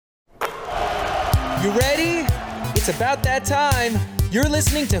You ready? It's about that time. You're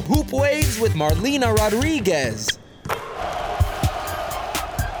listening to Hoop Waves with Marlena Rodriguez.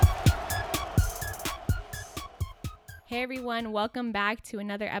 Hey everyone, welcome back to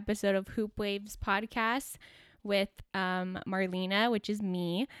another episode of Hoop Waves podcast with Marlena, which is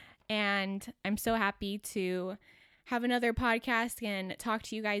me. And I'm so happy to have another podcast and talk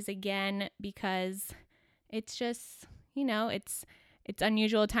to you guys again because it's just, it's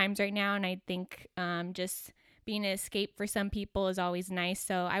unusual times right now. And I think just being an escape for some people is always nice.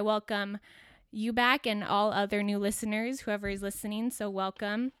 So I welcome you back and all other new listeners, whoever is listening. So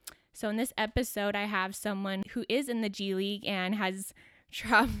welcome. So in this episode, I have someone who is in the G League and has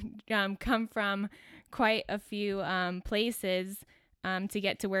come from quite a few places to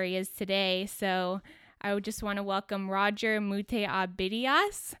get to where he is today. So I would just want to welcome Roger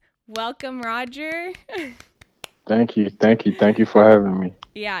Mute-Abidias. Welcome, Roger. Thank you for having me.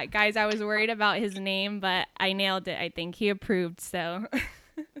 Yeah, guys, I was worried about his name, but I nailed it. I think he approved. So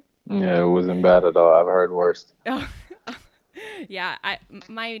Yeah, it wasn't bad at all. I've heard worse. Oh. Yeah,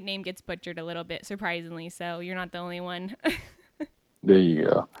 my name gets butchered a little bit, surprisingly, so you're not the only one. There you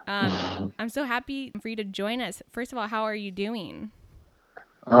go. I'm so happy for you to join us. First of all, how are you doing?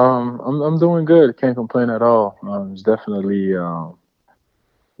 I'm doing good. Can't complain at all. It's definitely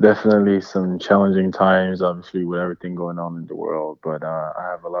some challenging times, obviously, with everything going on in the world. But I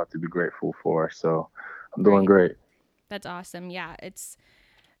have a lot to be grateful for, so I'm doing great. That's awesome. Yeah,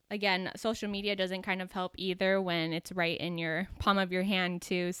 again, social media doesn't kind of help either when it's right in your palm of your hand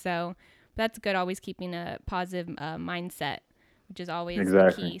too. So that's good. Always keeping a positive mindset, which is always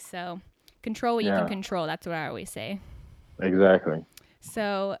the key. So control what you can control. That's what I always say. Exactly.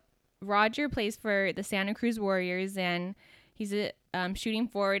 So Roger plays for the Santa Cruz Warriors and he's a shooting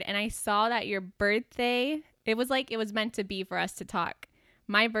forward. And I saw that your birthday, it was like it was meant to be for us to talk.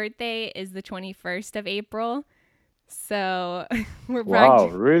 My birthday is the 21st of April. So we're Wow,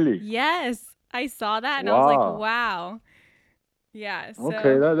 really? Yes, I saw that and I was like, wow. Yeah. So,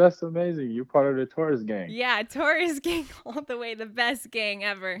 okay, that's amazing. You're part of the Taurus gang. Yeah, Taurus gang all the way, the best gang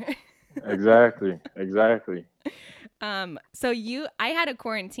ever. Exactly. So I had a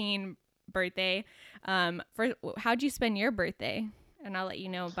quarantine birthday. How'd you spend your birthday? And I'll let you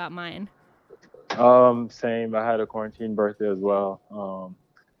know about mine. Same. I had a quarantine birthday as well.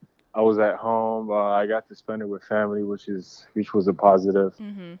 I was at home. I got to spend it with family, which was a positive.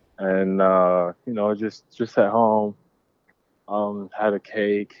 Mm-hmm. And just at home. Had a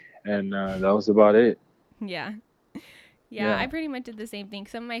cake, and that was about it. Yeah, I pretty much did the same thing.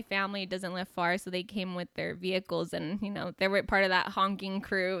 Some of my family doesn't live far, so they came with their vehicles, and they were part of that honking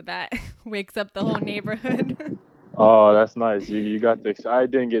crew that wakes up the whole neighborhood. Oh, that's nice. You got to. I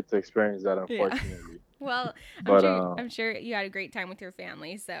didn't get to experience that, unfortunately. Yeah. Well, I'm sure you had a great time with your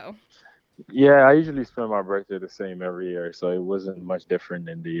family. So. Yeah, I usually spend my birthday the same every year, so it wasn't much different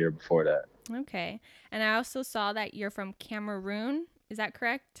than the year before that. Okay, and I also saw that you're from Cameroon. Is that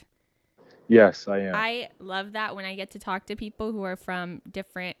correct? Yes, I am. I love that when I get to talk to people who are from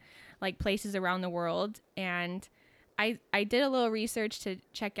different places around the world. And I did a little research to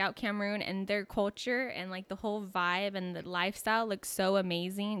check out Cameroon, and their culture and the whole vibe and the lifestyle looks so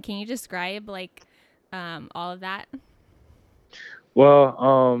amazing. Can you describe all of that?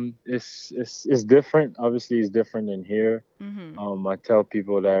 Well, it's different. Obviously, it's different than here. Mm-hmm. I tell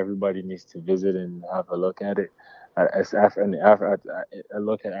people that everybody needs to visit and have a look at it. A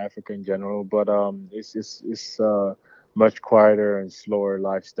look at Africa in general, but it's much quieter and slower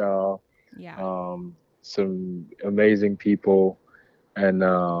lifestyle. Yeah. Some amazing people, and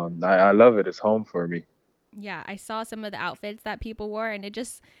I love it. It's home for me. Yeah, I saw some of the outfits that people wore, and it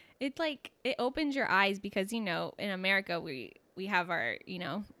opens your eyes because in America we have our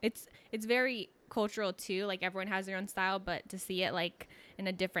it's very cultural too. Everyone has their own style, but to see it in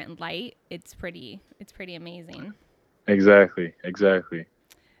a different light, it's pretty amazing. Exactly.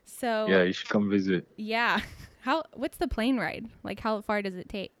 So yeah, you should come visit. Yeah, what's the plane ride? How far does it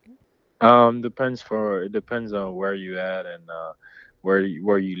take? It depends on where you at and where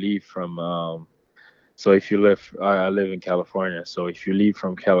you leave from. So if you I live in California. So if you leave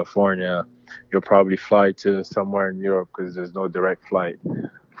from California, you'll probably fly to somewhere in Europe because there's no direct flight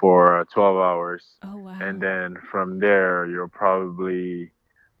for 12 hours. Oh wow! And then from there, you'll probably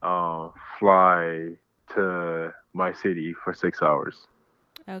fly to my city for 6 hours.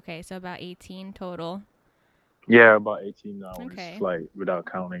 Okay, so about 18 total. Yeah, about 18 hours Okay. flight without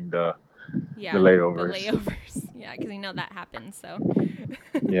counting the layovers. The layovers. Yeah, because that happens. So.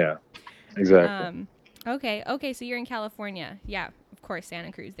 Yeah, exactly. Okay. So you're in California. Yeah, of course,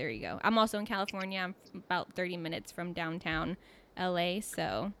 Santa Cruz. There you go. I'm also in California. I'm about 30 minutes from downtown LA.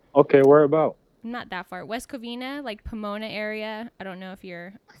 So. Okay, where about? Not that far. West Covina, like Pomona area. I don't know if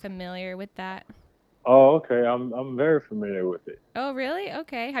you're familiar with that. Oh, okay. I'm very familiar with it. Oh, really?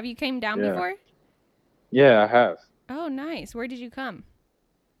 Okay. Have you came down Yeah. before? Yeah, I have. Oh, nice. Where did you come?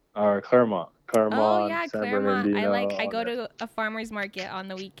 Oh, Claremont, yeah, San Claremont. Bernardino, I all go that. to a farmer's market on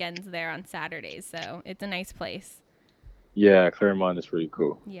the weekends there on Saturdays, so it's a nice place. Yeah, Claremont is pretty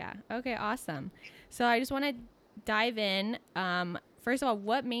cool. Yeah. Okay, awesome. So I just want to dive in. First of all,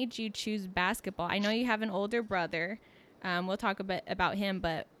 what made you choose basketball? I know you have an older brother. We'll talk a bit about him,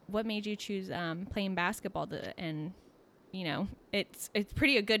 but what made you choose playing basketball and it's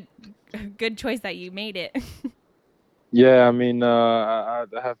pretty a good choice that you made it. Yeah, I mean, I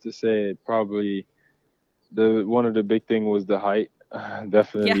have to say probably the one of the big thing was the height. Yeah.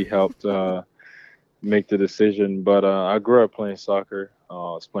 Definitely helped make the decision. But I grew up playing soccer. I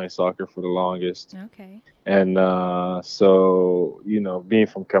was playing soccer for the longest, Okay. and so being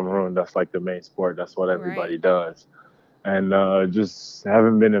from Cameroon, that's like the main sport. That's what Right. everybody does. And just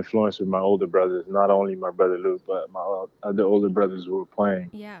having been influenced with my older brothers, not only my brother Luke, but my other older brothers who were playing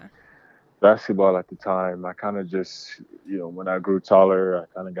Yeah. basketball at the time, I kind of just, when I grew taller, I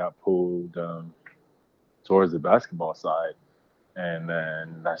kind of got pulled towards the basketball side. And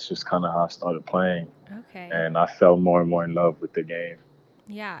then that's just kind of how I started playing. Okay. And I fell more and more in love with the game.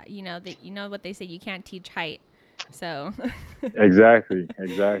 Yeah, you know what they say, you can't teach height. So, Exactly,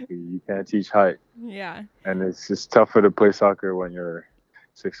 exactly. You can't teach height. yeah. And it's just tougher to play soccer when you're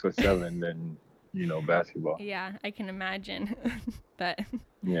 6'7" than, basketball. Yeah, I can imagine that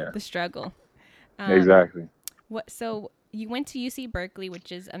Yeah, the struggle. Um, exactly. so you went to UC Berkeley,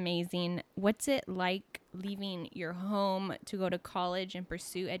 which is amazing. What's it like leaving your home to go to college and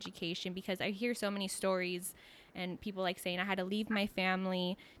pursue education? Because I hear so many stories and people like saying I had to leave my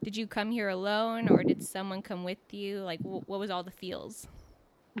family. Did you come here alone or did someone come with you? Like what was all the feels?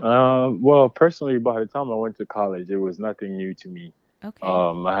 Well, personally, by the time I went to college, it was nothing new to me. Okay.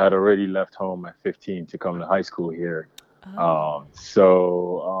 I had already left home at 15 to come to high school here. Oh,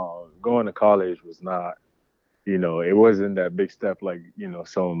 So going to college was not, it wasn't that big step like,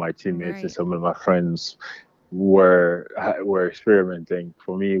 some of my teammates and right. some of my friends were experimenting.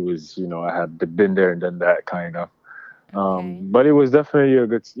 For me, it was, I had been there and done that kind of. Okay. But it was definitely a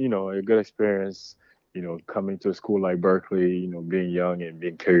good experience, coming to a school like Berkeley, being young and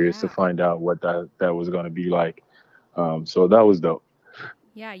being curious to Yeah. find out what that was going to be like. So that was dope.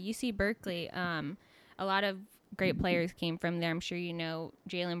 Yeah, UC Berkeley. A lot of great players came from there. I'm sure you know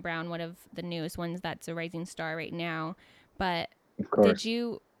Jalen Brown, one of the newest ones that's a rising star right now. But Of did course.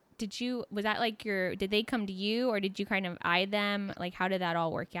 you was that like did they come to you or did you kind of eye them? Like how did that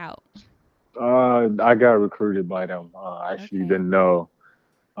all work out? I got recruited by them. I actually Okay. didn't know.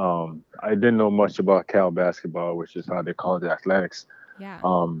 I didn't know much about Cal basketball, which is how they call it athletics. Yeah.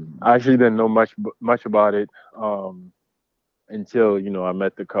 I actually didn't know much about it until I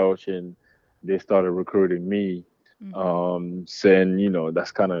met the coach and they started recruiting me. Mhm. Saying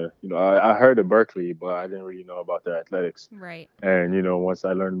that's kind of I heard of Berkeley, but I didn't really know about their athletics. Right. And once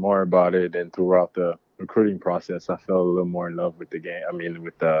I learned more about it, and throughout the recruiting process, I fell a little more in love with the game. I mean,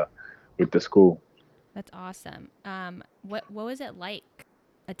 with the school. That's awesome. What was it like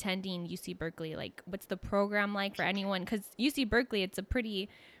attending UC Berkeley? Like, what's the program like for anyone? Because UC Berkeley, it's a pretty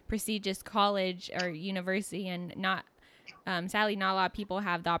prestigious college or university, and not sadly, not a lot of people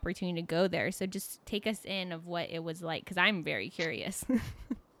have the opportunity to go there. So just take us in of what it was like, because I'm very curious.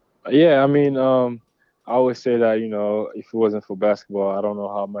 Yeah, I mean, I always say that if it wasn't for basketball, I don't know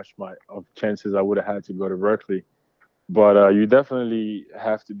how much my of chances I would have had to go to Berkeley. But you definitely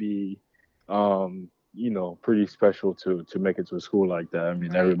have to be, pretty special to make it to a school like that. I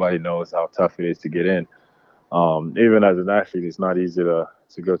mean, Right. everybody knows how tough it is to get in. Even as an athlete, it's not easy to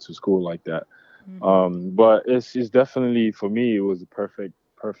go to school like that. Mm-hmm. But it's definitely for me, it was a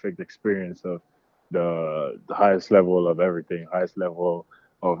perfect experience of the highest level of everything, highest level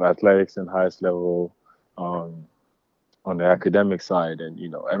of athletics and highest level um, on the academic side. And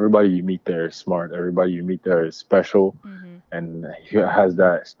everybody you meet there is smart. Everybody you meet there is special Mm-hmm. and he has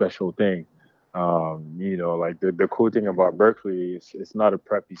that special thing. Like the cool thing about Berkeley is it's not a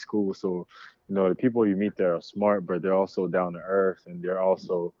preppy school, so the people you meet there are smart, but they're also down to earth, and they're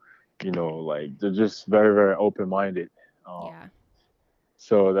also, like they're just very very open minded. Um, Yeah.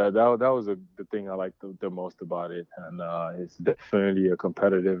 so that was the thing I liked the most about it, and it's definitely a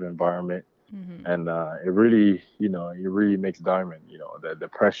competitive environment, Mm-hmm. and it really makes diamond. The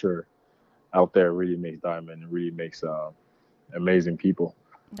pressure out there really makes diamond. It really makes amazing people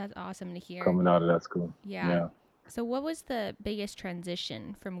That's awesome to hear. coming out of that school. Yeah. Yeah. So, what was the biggest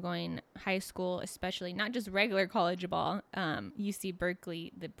transition from going high school, especially not just regular college ball, UC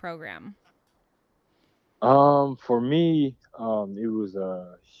Berkeley, the program? For me, it was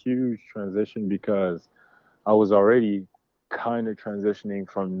a huge transition because I was already kind of transitioning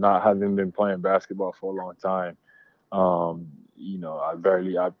from not having been playing basketball for a long time. I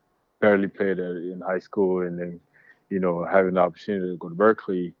barely played it in high school, and then, having the opportunity to go to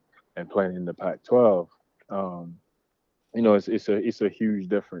Berkeley and playing in the Pac-12. Um, it's a huge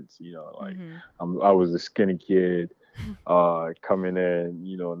difference. Like Mm-hmm. I was a skinny kid, coming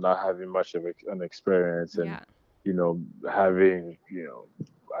in, not having much of an experience, and Yeah. having,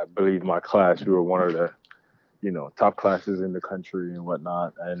 I believe my class, we were one of the top classes in the country and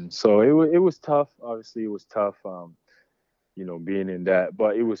whatnot. And so it was tough. Obviously, it was tough. Being in that,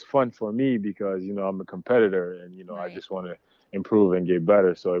 but it was fun for me because I'm a competitor, and I Right. just want to improve and get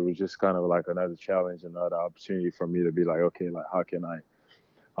better. So it was just kind of like another challenge, another opportunity for me to be like, okay, like how can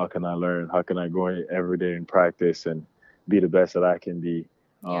I learn? How can I go in every day and practice and be the best that I can be?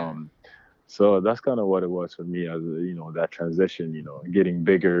 Yeah. Um, so that's kind of what it was for me, as that transition, getting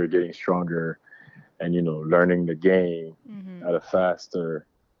bigger, getting stronger, and learning the game Mm-hmm. at a faster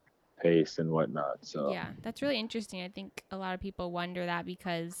pace and whatnot. So Yeah, that's really interesting. I think a lot of people wonder that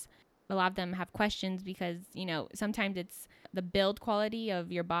because a lot of them have questions because, sometimes it's the build quality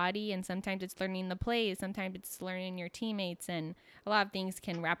of your body and sometimes it's learning the plays, sometimes it's learning your teammates, and a lot of things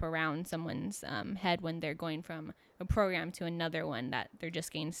can wrap around someone's head when they're going from a program to another one that they're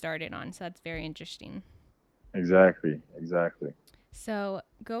just getting started on. So that's very interesting. exactly, exactly. So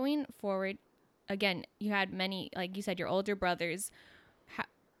going forward, again, you had many, like you said, your older brothers.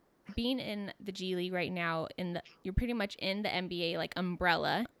 Being in the G League right now, you're pretty much in the NBA like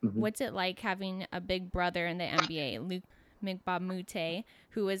umbrella. Hmm. What's it like having a big brother in the NBA, Luke Mgbamute,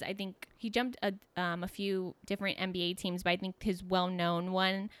 who is, I think he jumped a few different NBA teams, but I think his well-known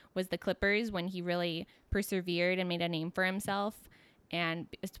one was the Clippers when he really persevered and made a name for himself, and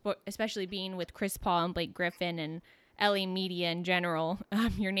especially being with Chris Paul and Blake Griffin and LA media in general,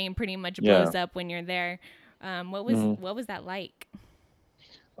 your name pretty much Yeah. blows up when you're there. Hmm. What was that like?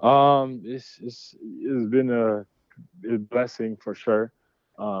 It's been a blessing for sure.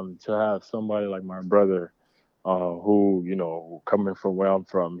 To have somebody like my brother, who coming from where I'm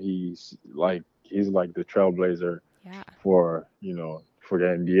from, he's like the trailblazer Yeah. for the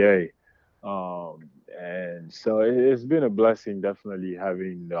NBA. And so it's been a blessing, definitely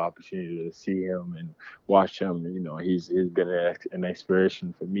having the opportunity to see him and watch him. He's been an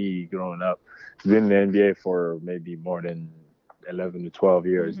inspiration for me growing up. He's been in the NBA for maybe more than 11 to 12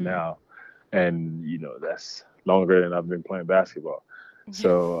 years Mm-hmm. now, and that's longer than I've been playing basketball. Yeah.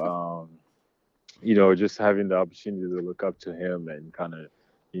 So just having the opportunity to look up to him and kind of,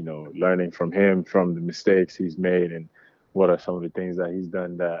 learning from him, from the mistakes he's made, and what are some of the things that he's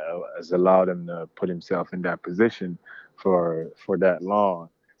done that has allowed him to put himself in that position for that long.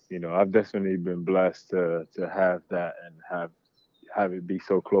 I've definitely been blessed to have that and have it be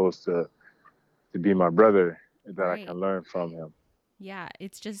so close to be my brother that I Right. can learn from him. Yeah.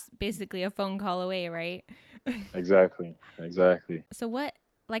 It's just basically a phone call away, right? Exactly, exactly. So what?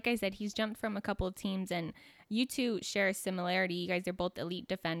 Like I said, he's jumped from a couple of teams, and you two share a similarity. You guys are both elite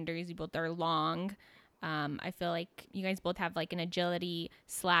defenders. You both are long. I feel like you guys both have like an agility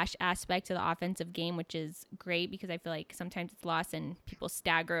slash aspect to the offensive game, which is great because I feel like sometimes it's lost and people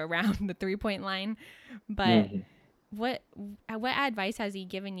stagger around the 3 point line. But Hmm. what what advice has he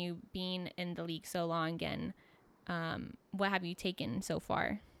given you being in the league so long, and what have you taken so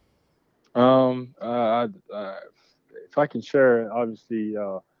far? If I can share, obviously,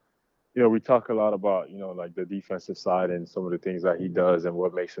 we talk a lot about, like the defensive side and some of the things that he does and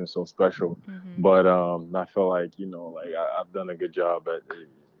what makes him so special. Mm-hmm. But I feel like, like I've done a good job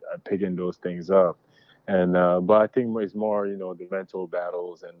at picking those things up. And but I think it's more, the mental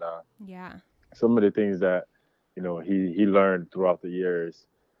battles and Yeah. some of the things that he learned throughout the years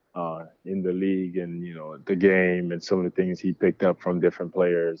in the league, and the game, and some of the things he picked up from different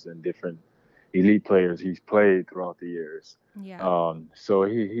players and different elite players he's played throughout the years. Yeah. So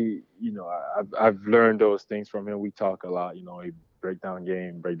he I've learned those things from him. We talk a lot. He break down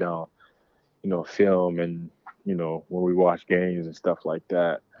film, and when we watch games and stuff like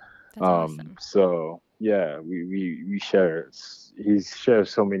that. That's awesome. So yeah, we share. He shares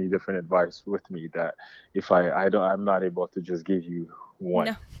so many different advice with me that if I'm not able to just give you one.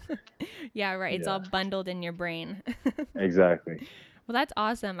 No. Yeah, right. It's all Yeah, bundled in your brain. exactly, Well, that's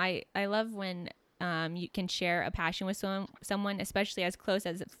awesome. I love when you can share a passion with someone, especially as close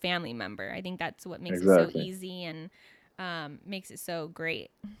as a family member. I think that's what makes it so exactly. easy and makes it so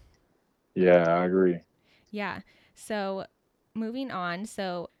great. Yeah, I agree. Yeah. So moving on.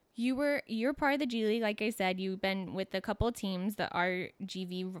 So You're part of the G League, like I said. You've been with a couple of teams, the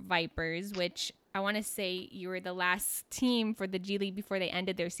RGV Vipers, which I want to say you were the last team for the G League before they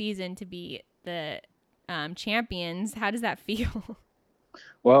ended their season to be the champions. How does that feel?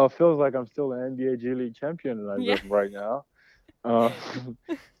 Well, it feels like I'm still an NBA G League champion as Yeah. of right now. Um,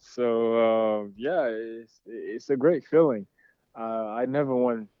 yeah, it's a great feeling. I never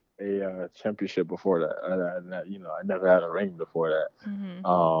won a championship before that. I never had a ring before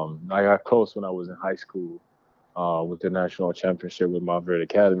Mm-hmm. that. I got close when I was in high school with the national championship with Mount Verde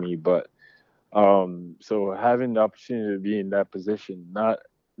Academy, but so having the opportunity to be in that position, not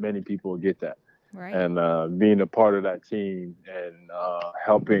many people get that. Right. And being a part of that team and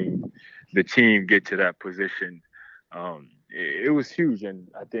helping the team get to that position, it was huge. And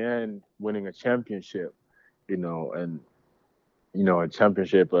at the end, winning a championship, and a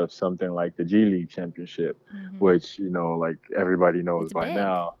championship of something like the G League championship, Mm-hmm. which like everybody knows It's by big.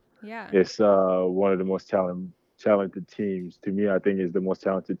 now, Yeah. it's one of the most talented teams. To me, I think is the most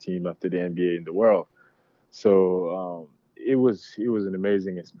talented team after the NBA in the world. So it was an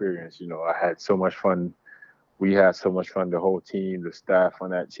amazing experience. I had so much fun. We had so much fun. The whole team, the staff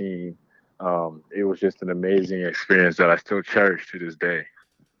on that team. It was just an amazing experience that I still cherish to this day.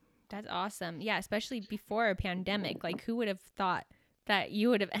 That's awesome. Yeah, especially before a pandemic. Like, who would have thought that you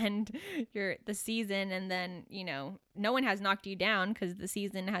would have end the season and then no one has knocked you down because the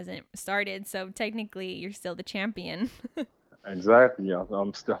season hasn't started. So technically, you're still the champion. Exactly.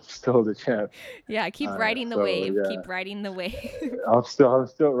 I'm still the champ. Yeah, keep riding the So wave. yeah, Keep riding the wave. I'm still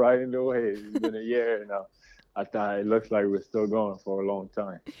riding the wave. It's been a year now. I thought it looks like we're still going for a long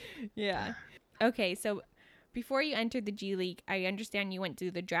time. Yeah. Okay, so before you entered the G League, I understand you went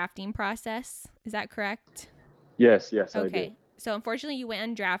through the drafting process. Is that correct? Yes, I did. Okay. So unfortunately you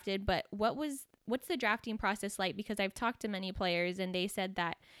went undrafted, but what's the drafting process like? Because I've talked to many players and they said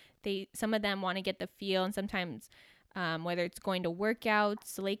that some of them want to get the feel, and sometimes whether it's going to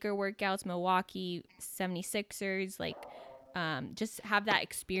workouts, Laker workouts, Milwaukee 76ers, like just have that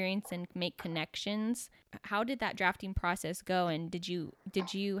experience and make connections. How did that drafting process go? And did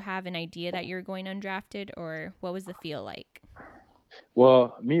you have an idea that you were going undrafted, or what was the feel like?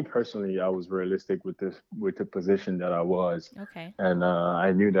 Well, me personally, I was realistic with the position that I was, Okay. and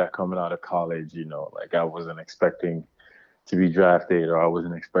I knew that coming out of college, like I wasn't expecting to be drafted, or I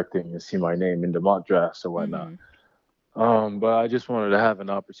wasn't expecting to see my name in the mock drafts or whatnot. Mm-hmm. But I just wanted to have an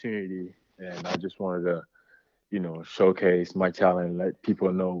opportunity, and I just wanted to, showcase my talent, let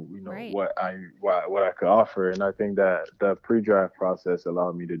people know, Right. what I could offer, and I think that the pre-draft process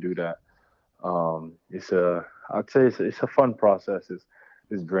allowed me to do that. It's I'd say it's a fun process.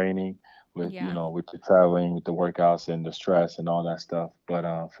 It's draining with Yeah. with the traveling, with the workouts and the stress and all that stuff. But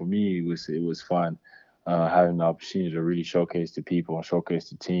for me, it was fun. Having the opportunity to really showcase the people and showcase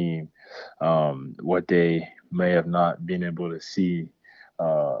the team, what they may have not been able to see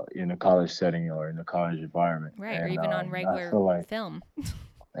in a college setting or in a college environment. Right. Or And even on I regular feel like film.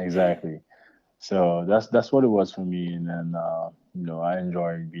 exactly. So that's what it was for me. And then I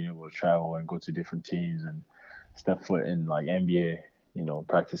enjoy being able to travel and go to different teams and step foot in like NBA,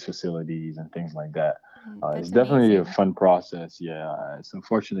 practice facilities and things like that. It's That's definitely a amazing. fun process. Yeah, it's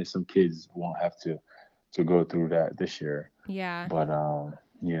unfortunately some kids won't have to go through that this year, Yeah. but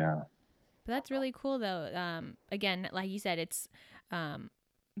yeah, But that's really cool though. Again, like you said, it's a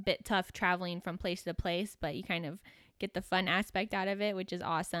bit tough traveling from place to place, but you kind of get the fun aspect out of it, which is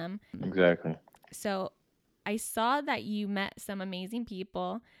awesome. exactly. So I saw that you met some amazing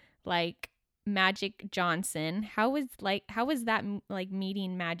people like Magic Johnson. How was that like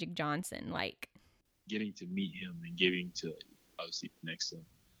meeting Magic Johnson like? Getting to meet him and getting to obviously next to him.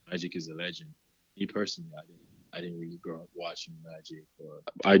 Magic is a legend. Me personally, I didn't really grow up watching Magic, or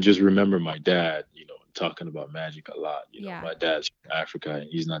I just remember my dad, talking about Magic a lot. Yeah. My dad's from Africa and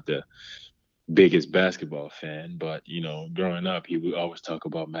he's not the biggest basketball fan, but growing up, he would always talk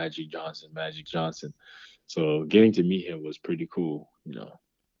about Magic Johnson, Magic Johnson. So getting to meet him was pretty cool.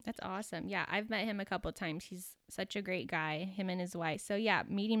 That's awesome. Yeah, I've met him a couple of times. He's such a great guy, him and his wife. So, yeah,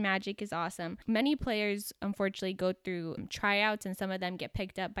 meeting Magic is awesome. Many players, unfortunately, go through tryouts and some of them get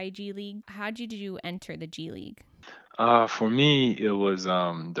picked up by G League. How did you enter the G League? For me, it was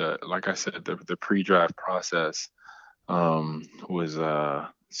the like I said, the pre-draft process was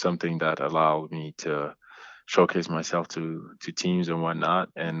something that allowed me to showcase myself to teams and whatnot.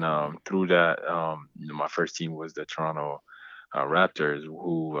 And through that, my first team was the Toronto Raptors,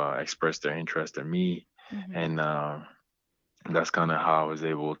 who expressed their interest in me, Mm-hmm. and that's kind of how I was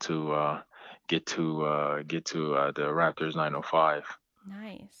able to get to the Raptors 905.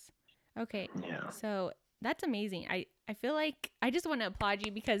 Nice. Okay. Yeah. So that's amazing. I I feel like I just want to applaud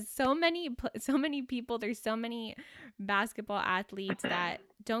you because so many people, there's so many basketball athletes that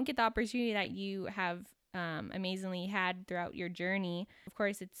don't get the opportunity that you have amazingly had throughout your journey. Of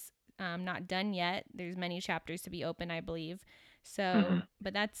course, it's not done yet. There's many chapters to be open, I believe. So, Hmm.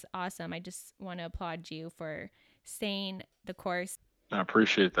 but that's awesome. I just want to applaud you for staying the course. I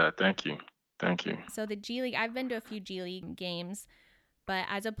appreciate that. Thank you. Thank you. So the G League, I've been to a few G League games, but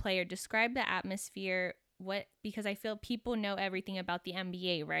as a player, describe the atmosphere. What, because I feel people know everything about the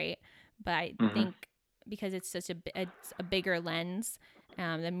NBA, right? But I Hmm. think because it's a bigger lens,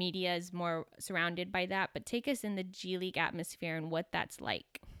 the media is more surrounded by that. But take us in the G League atmosphere and what that's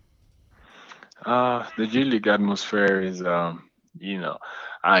like. The G League atmosphere is, you know,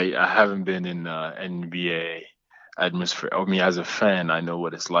 I haven't been in NBA atmosphere. I mean, as a fan, I know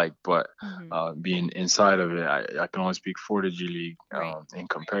what it's like, but Mm-hmm. being inside of it, I can only speak for the G League. Right. In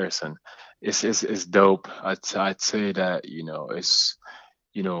comparison, it's dope. I'd say that it's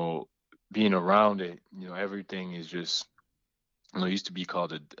you know being around it. Everything is just. It used to be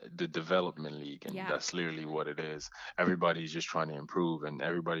called the development league, and Yeah. that's literally what it is. Everybody's just trying to improve, and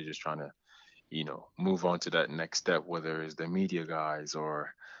everybody's just trying to move on to that next step, whether it's the media guys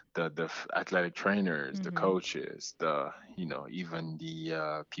or the athletic trainers, the Mm-hmm. coaches, even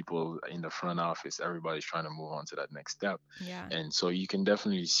the people in the front office. Everybody's trying to move on to that next step, Yeah. and so you can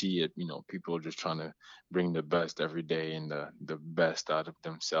definitely see it. People are just trying to bring the best every day and the best out of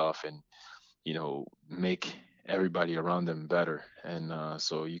themselves, and make everybody around them better. And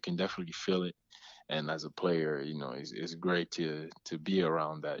so you can definitely feel it. And as a player, it's great to be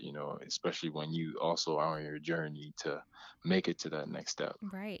around that, especially when you also are on your journey to make it to that next step.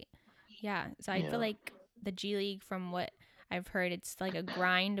 Right. Yeah. So I feel Yeah. like the G League, from what I've heard, it's like a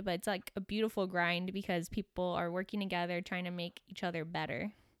grind, but it's like a beautiful grind because people are working together trying to make each other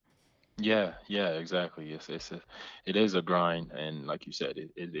better. Yeah, exactly. It is a grind, and like you said,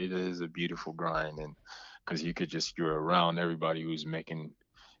 it is a beautiful grind, and because you're around everybody who's making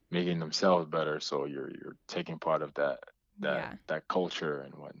themselves better, so you're taking part of that Yeah. that culture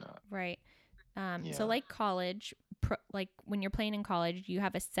and whatnot. Right. So Yeah. like college, like when you're playing in college, you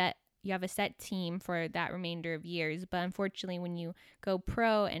have a set team for that remainder of years. But unfortunately, when you go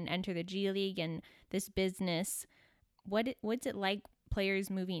pro and enter the G League and this business, what's it like? Players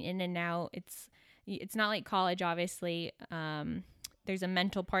moving in and out. It's not like college, obviously. There's a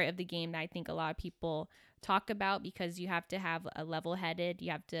mental part of the game that I think a lot of people talk about because you have to have a level headed.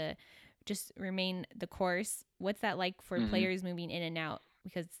 You have to just remain the course. What's that like for Hmm. players moving in and out?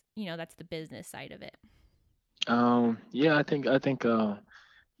 Because that's the business side of it. Yeah, I think the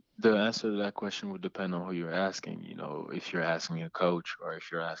answer to that question would depend on who you're asking. If you're asking a coach or if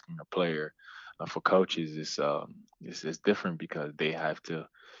you're asking a player. For coaches, it's different because they have to,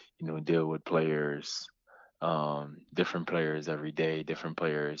 deal with players, different players every day, different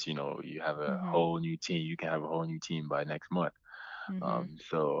players. You have a Mm-hmm. whole new team. You can have a whole new team by next month. Mm-hmm.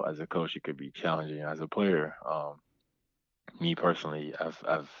 So as a coach, it could be challenging. As a player, me personally,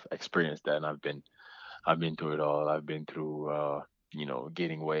 I've experienced that, and I've been through it all. I've been through,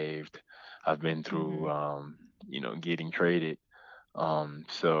 getting waived. I've been Mm-hmm. through, getting traded. But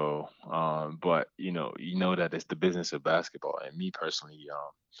that it's the business of basketball, and me personally,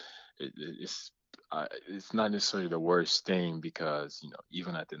 it's not necessarily the worst thing because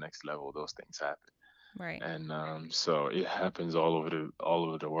even at the next level, those things happen. Right. And so it happens all over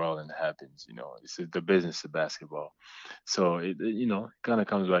the world, and it happens. It's the business of basketball. So it kind of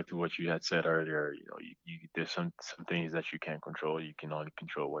comes back to what you had said earlier. There's some things that you can't control. You can only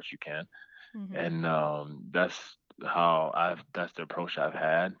control what you can, Mm-hmm. and that's the approach I've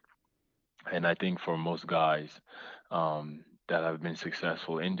had. And I think for most guys that have been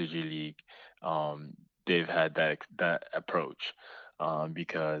successful in the G League, um, they've had that approach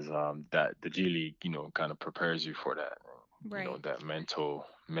because that the G League, kind of prepares you for that, Right. that mental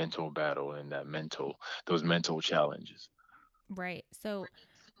battle and those mental challenges. Right. So,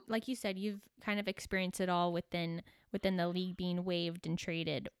 like you said, you've kind of experienced it all within the league being waived and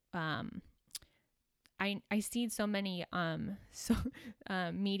traded. I see so many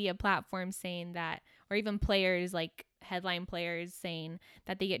media platforms saying that, or even players like headline players saying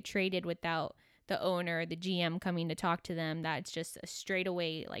that they get traded without the owner or the GM coming to talk to them. That it's just a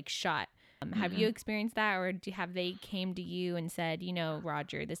straightaway like shot. Have you Hmm. experienced that, or have they came to you and said,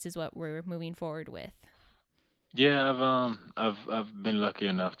 Roger, this is what we're moving forward with? Yeah, I've been lucky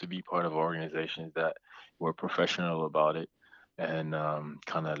enough to be part of organizations that were professional about it, and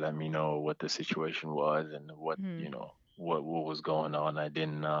kind of let me know what the situation was and what Hmm. what was going on. I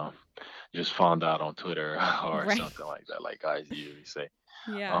just found out on Twitter or Right. something like that, like guys usually say.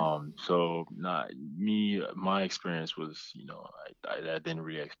 Yeah. So not me, my experience was, I didn't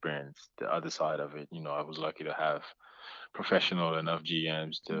really experience the other side of it. I was lucky to have professional enough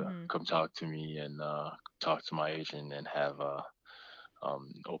GMs to Hmm. come talk to me and talk to my agent and have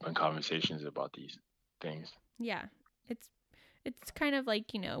open conversations about these things. Yeah. It's it's kind of like,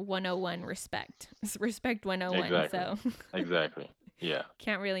 101 respect. It's respect 101. Exactly. So Exactly. Yeah.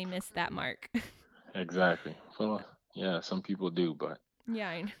 can't really miss that mark. Exactly. Well, yeah, some people do, but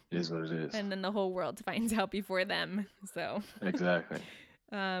Yeah. it is what it is. And then the whole world finds out before them. So Exactly.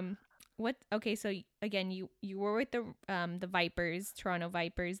 um what okay, so again, you were with the Vipers, Toronto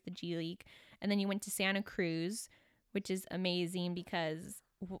Vipers, the G League, and then you went to Santa Cruz, which is amazing because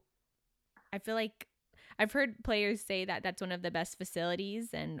I feel like I've heard players say that that's one of the best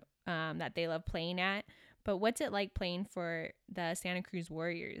facilities and that they love playing at. But what's it like playing for the Santa Cruz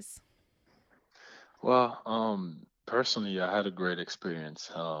Warriors? Well, personally, I had a great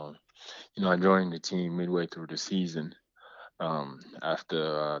experience. I joined the team midway through the season,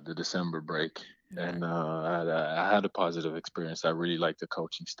 after the December break, Yeah. and I had a positive experience. I really liked the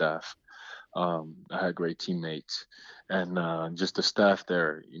coaching staff. I had great teammates, and just the staff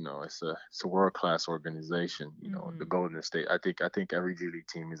there. It's a world class organization. The Mm-hmm. Golden State. I think every G League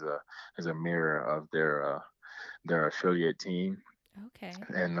team is a mirror of their affiliate team. Okay.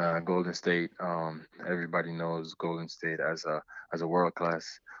 And Golden State, everybody knows Golden State as a world class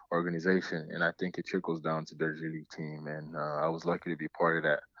organization, and I think it trickles down to their G League team. And I was lucky to be part of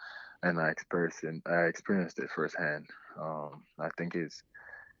that, and I experienced it firsthand. I think it's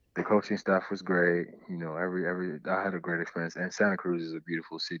the coaching staff was great. Every I had a great experience, and Santa Cruz is a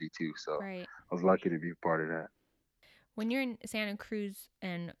beautiful city too. So Right. I was lucky to be part of that. When you're in Santa Cruz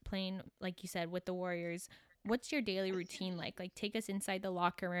and playing, like you said, with the Warriors, what's your daily routine like? Like, take us inside the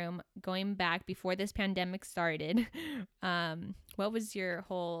locker room, going back before this pandemic started. What was your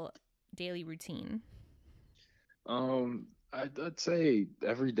whole daily routine? I'd say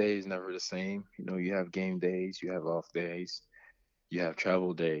every day is never the same. You have game days, you have off days, you have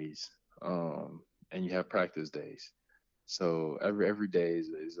travel days, and you have practice days. So every day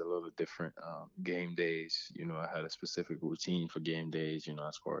is a little different. Game days, I had a specific routine for game days.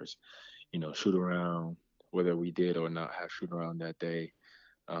 As far as shoot around, whether we did or not have shoot around that day,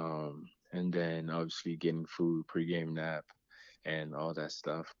 and then obviously getting food, pregame nap, and all that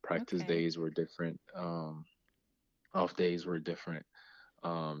stuff. Practice Okay. days were different. Off days were different.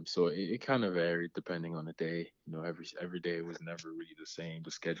 So it kind of varied depending on the day. Every day was never really the same.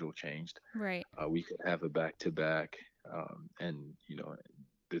 The schedule changed. Right. We could have a back to back, and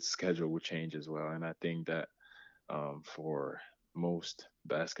the schedule would change as well. And I think that for most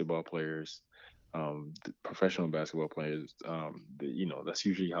basketball players, professional basketball players, that's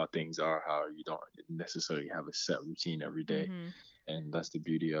usually how things are. How you don't necessarily have a set routine every day, Mm-hmm. and that's the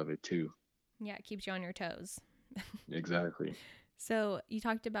beauty of it too. Yeah, it keeps you on your toes. Exactly. So you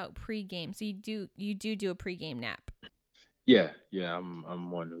talked about pregame. So you do a pregame nap. Yeah, yeah.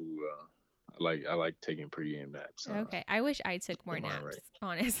 I'm one who I like taking pregame naps. Okay. I wish I took more Get mine naps, right.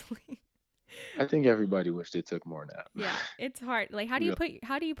 honestly. I think everybody wished they took more nap. Yeah, it's hard. Like, how do you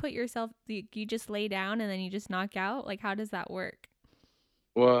Yeah. put yourself? You just lay down and then you just knock out? Like, how does that work?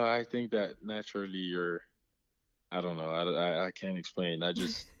 Well, I think that naturally I don't know. I can't explain. I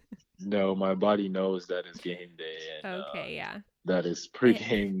just know my body knows that it's game day and Okay, yeah. that it's It,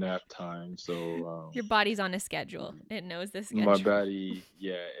 pregame nap time. So your body's on a schedule. It knows the my schedule. body,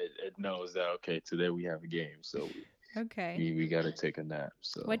 yeah, it knows that okay, today we have a game, so Okay. we got to take a nap.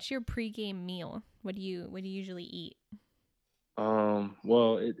 So What's your pregame meal? What do you usually eat?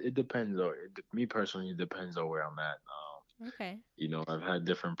 well, it depends on me personally. It depends on where I'm at. Okay. I've had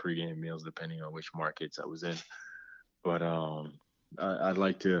different pregame meals depending on which markets I was in. But I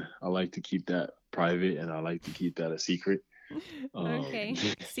like to keep that private and I like to keep that a secret. Um, Okay.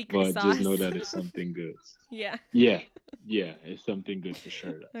 Secret but just know sauce. that it's something good. Yeah. Yeah, yeah, it's something good for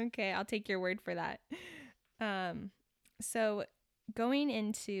sure. Okay, I'll take your word for that. Um, so going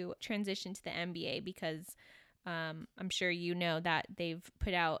into transition to the NBA, because I'm sure you know that they've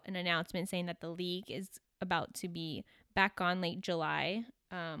put out an announcement saying that the league is about to be back on late July,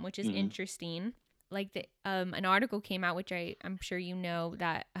 which is Hmm. interesting. Like an article came out, which I'm sure you know,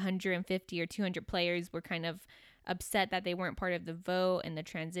 that 150 or 200 players were kind of upset that they weren't part of the vote and the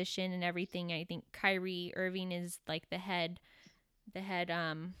transition and everything. I think Kyrie Irving is like the head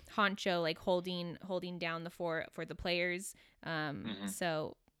honcho, like holding down the for the players. Hmm.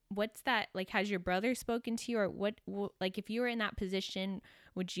 So what's that like? Has your brother spoken to you, or what like, if you were in that position,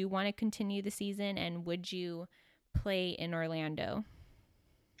 would you want to continue the season and would you play in Orlando?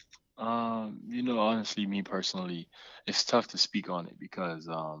 Honestly, me personally, it's tough to speak on it because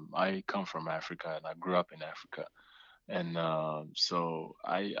I come from Africa and I grew up in Africa, and so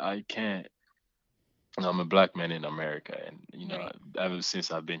I can't. I'm a black man in America, and Right. ever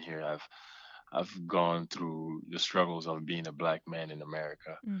since I've been here, I've gone through the struggles of being a black man in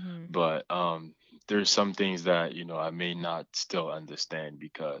America. Mm-hmm. But there's some things that I may not still understand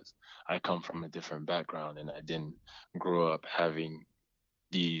because I come from a different background and I didn't grow up having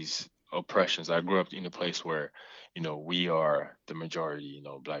these oppressions. I grew up in a place where, we are the majority,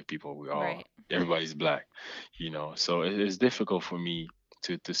 black people, Right. everybody's black, so it's difficult for me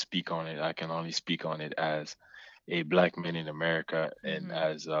to speak on it. I can only speak on it as a black man in America and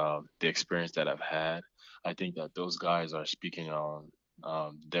Mm-hmm. as the experience that I've had. I think that those guys are speaking on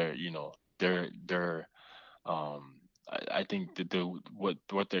their I think that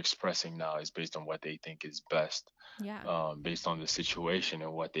what they're expressing now is based on what they think is best, Yeah. based on the situation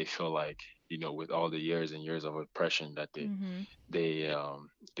and what they feel like, with all the years and years of oppression that Mm-hmm. they um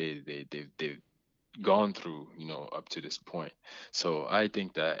they've gone through, up to this point. So I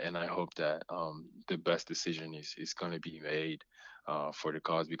think that, and I hope that the best decision is going to be made for the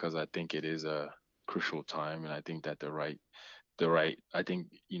cause, because I think it is a crucial time, and I think that I think,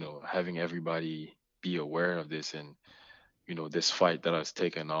 having everybody be aware of this, and this fight that has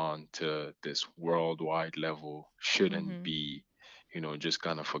taken on to this worldwide level shouldn't Mm-hmm. be, just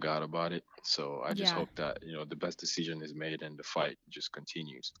kind of forgot about it. So I just Yeah. hope that, the best decision is made and the fight just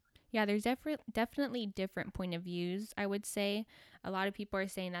continues. Yeah, there's definitely different point of views, I would say. A lot of people are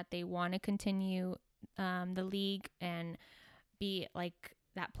saying that they want to continue the league and be like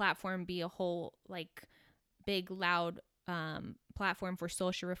that platform, be a whole like big, loud platform for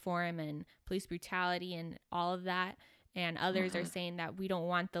social reform and police brutality and all of that. And others are Hmm. saying that we don't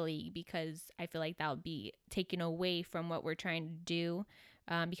want the league because I feel like that would be taken away from what we're trying to do,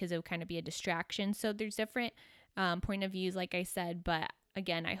 because it would kind of be a distraction. So there's different point of views, like I said. But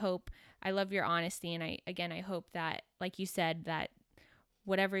again, I love your honesty. And I hope that, like you said, that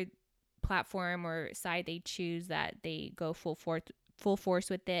whatever platform or side they choose, that they go full force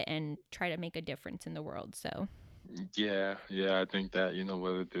with it and try to make a difference in the world. So Yeah, yeah, I think that,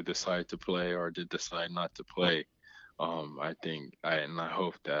 whether they decide to play or they decide not to play, I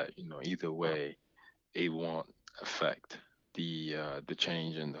hope that, either way, it won't affect the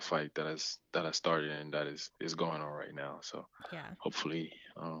change and the fight that has started and that is going on right now. So yeah. hopefully,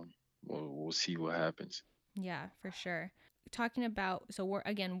 we'll see what happens. Yeah, for sure. Talking about, so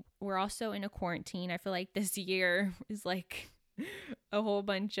we're also in a quarantine. I feel like this year is like a whole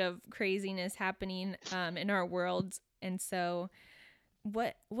bunch of craziness happening in our world. And so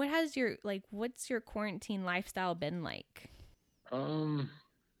what has your like what's your quarantine lifestyle been like? Um,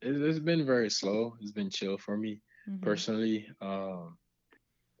 it's been very slow. It's been chill for me Mhm. personally.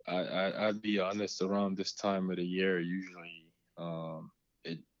 I'd be honest. Around this time of the year, usually,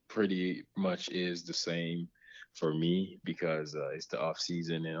 it pretty much is the same for me because it's the off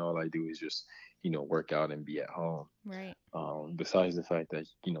season and all I do is just work out and be at home. Right. Besides the fact that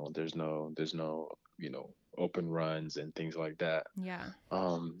there's no open runs and things like that. Yeah.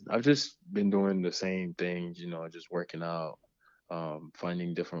 I've just been doing the same things, just working out,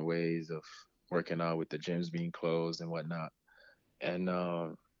 finding different ways of working out with the gyms being closed and whatnot, and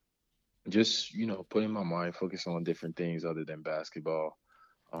just putting my mind focused on different things other than basketball.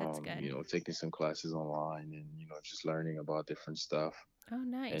 That's good. Taking some classes online and just learning about different stuff Oh,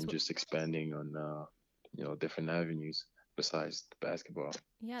 nice. and just expanding on different avenues besides basketball.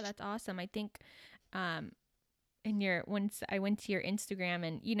 Yeah, that's awesome. I think um in your once I went to your Instagram,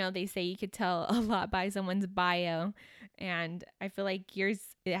 and they say you could tell a lot by someone's bio, and I feel like yours,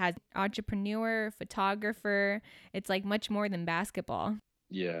 it has entrepreneur, photographer. It's like much more than basketball.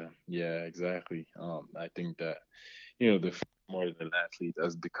 Yeah, yeah, exactly. I think that the more than athlete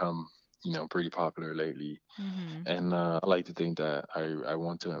has become pretty popular lately, Mhm. and I like to think that I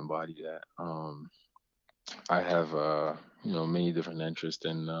want to embody that. I have many different interests,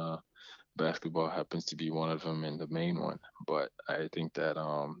 and basketball happens to be one of them and the main one. But I think that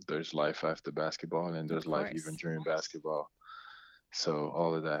there's life after basketball, and Of there's life even course. during basketball. So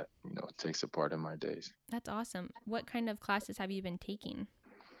all of that takes a part in my days. That's awesome. What kind of classes have you been taking?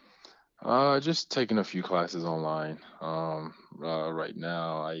 Just taking a few classes online. Right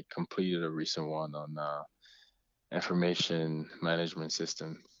now I completed a recent one on information management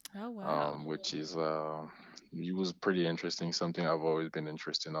system, Oh, wow. which is it was pretty interesting. Something I've always been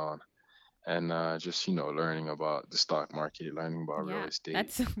interested on, and just learning about the stock market, learning about real Yeah, estate,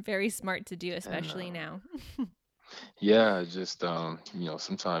 that's very smart to do, and especially now. Yeah, just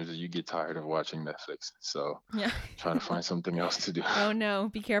sometimes you get tired of watching Netflix, so Yeah. trying to find something else to do. Oh no,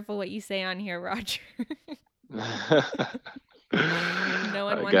 be careful what you say on here, Roger. No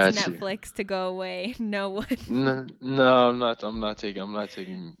one I wants got you. Netflix to go away. No one. No, no, I'm not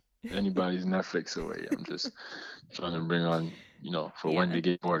taking anybody's Netflix away. I'm just trying to bring on, for when Yeah. they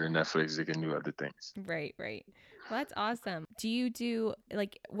get bored of Netflix, they can do other things. Right, right. Well, that's awesome. Do you do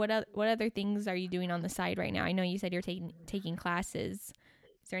like what other things are you doing on the side right now? I know you said you're taking classes.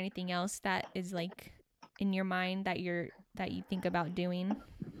 Is there anything else that is like in your mind that you think about doing?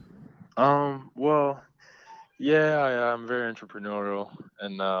 Well, yeah, I'm very entrepreneurial,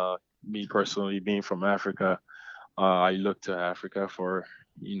 and me personally, being from Africa, I look to Africa for,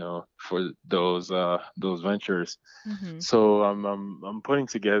 for those ventures. Mhm. So I'm putting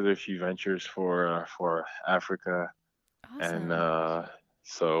together a few ventures for Africa, and Awesome.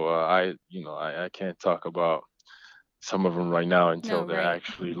 I can't talk about some of them right now No, until they're right.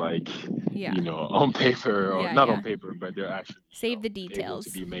 actually like, Yeah. on paper, or Yeah, not on yeah. paper, but they're actually, Save the able to details.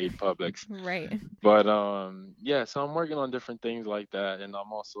 be made public. Right. But yeah, so I'm working on different things like that, and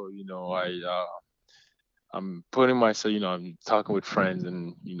I'm also, I'm putting myself, I'm talking with friends,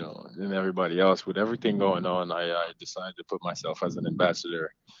 and and everybody else. With everything going on, I decided to put myself as an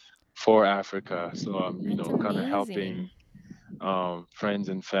ambassador for Africa. So I'm, That's kind of amazing. helping friends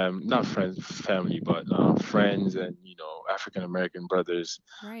and not friends, family, but friends and, African American brothers,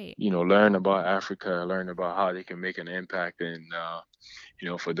 Right. learn about Africa, learn about how they can make an impact, and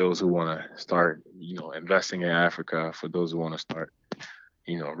for those who want to start, investing in Africa, for those who want to start,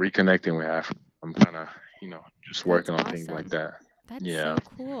 reconnecting with Africa. I'm kind of, just That's working on things like awesome. that. That's Yeah, so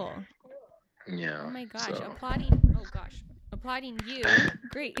cool. Oh yeah. my gosh, So, applauding you.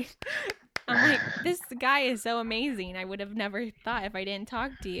 Great. I'm like, this guy is so amazing. I would have never thought if I didn't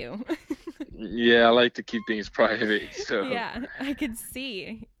talk to you. yeah, I like to keep things private, so Yeah, I could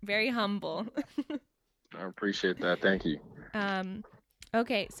see. Very humble. I appreciate that. Thank you. um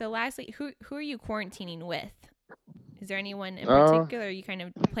okay, so lastly, who are you quarantining with? Is there anyone in Uh, particular? Or are you kind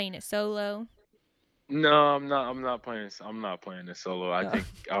of playing it solo? no, I'm not. I'm not playing this solo. I Oh, think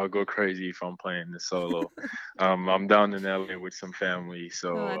I'll go crazy if I'm playing this solo. I'm down in LA with some family, oh,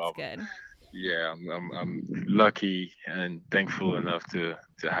 so that's good. yeah, I'm lucky and thankful enough to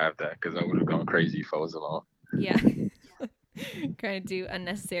have that, because I would have gone crazy if I was alone. Yeah. Trying to do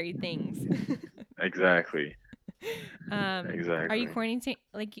unnecessary things. Exactly, Are you exactly. quarantining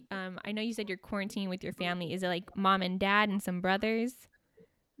like I know you said you're quarantining with your family. Is it like mom and dad and some brothers?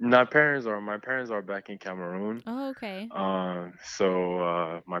 My parents are back in Cameroon. Oh, okay.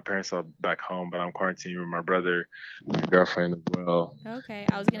 So my parents are back home, but I'm quarantining with my brother, my girlfriend as well, Okay.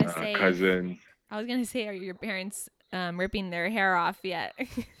 I was gonna say if cousin. I was gonna say are your parents ripping their hair off yet?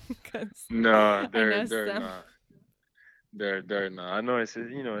 Because No, I they're know they're some. not. They're not. I know it's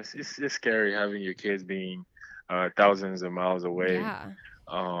scary having your kids being thousands of miles away. Yeah,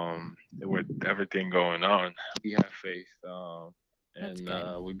 With everything going on, we have faith, that's and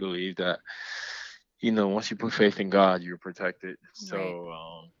good. we believe that, once you put faith in God, you're protected. Right.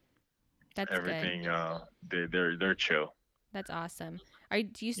 So That's good. everything, they're chill. That's awesome.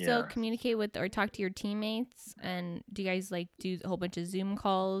 Do you still Yeah. communicate with or talk to your teammates? And do you guys like do a whole bunch of Zoom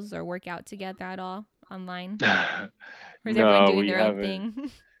calls or work out together at all online? Or is everyone No, doing we their own haven't.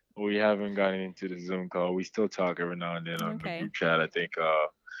 thing? We haven't gotten into the Zoom call. We still talk every now and then on the Okay. group chat. I think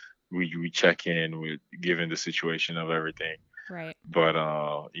we check in with given the situation of everything. Right. But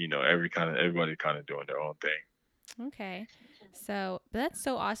everybody kind of doing their own thing. Okay. So, but that's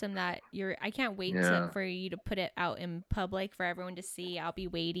so awesome that I can't wait Yeah. for you to put it out in public for everyone to see. I'll be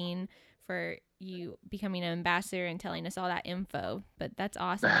waiting for you becoming an ambassador and telling us all that info. But that's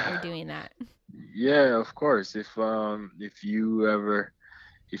awesome that you're doing that. Yeah, of course. If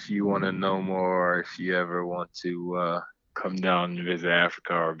you want to know more, if you ever want to come down and visit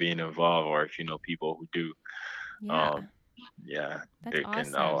Africa, or being involved, or if you know people who do, Yeah, um, yeah, that's they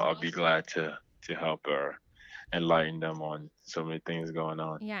can. I'll, awesome. I'll be glad to help or enlighten them on so many things going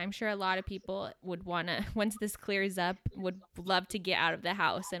on. Yeah, I'm sure a lot of people would want to, once this clears up, would love to get out of the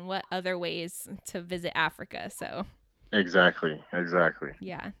house and what other ways to visit Africa. So, Exactly, exactly.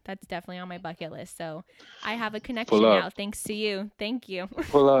 yeah, that's definitely on my bucket list. So, I have a Pull connection up, now thanks to you. Thank you.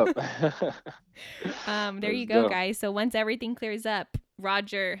 pull up. There Let's you go, go. guys. So, once everything clears up,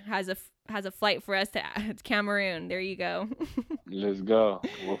 Roger has a flight for us to Cameroon. There you go. Let's go.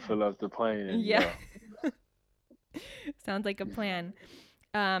 We'll fill up the plane and Yeah. go. Sounds like a plan.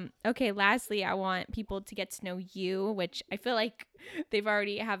 Okay, lastly, I want people to get to know you, which I feel like they've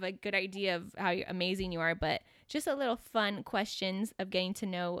already have a good idea of how amazing you are, but just a little fun questions of getting to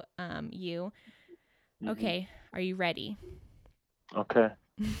know you. Hmm. Okay, Are you ready? Okay.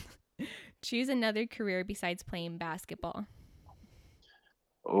 Choose another career besides playing basketball.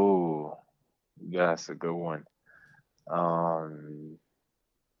 Oh, that's a good one. Um,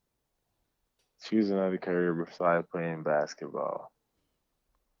 choose another career besides playing basketball.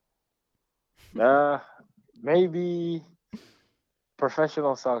 Uh, maybe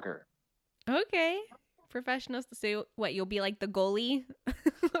professional soccer. Okay. Professionals. So what? You'll be like the goalie?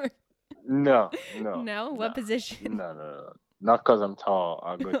 No, no, No. no, What position? no, no, no. Not because I'm tall.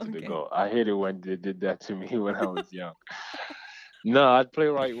 I'll go to the Okay. goal. I hate it when they did that to me when I was young. No, I'd play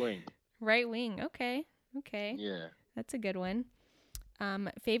right wing. Right wing. Okay. Okay. Yeah. That's a good one.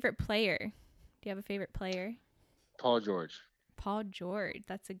 Favorite player. Do you have a favorite player? Paul George. Paul George.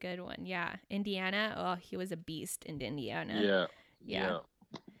 That's a good one. Yeah. Indiana. Oh, he was a beast in Indiana. Yeah. Yeah.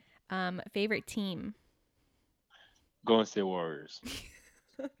 Yeah. Favorite team. Golden State Warriors.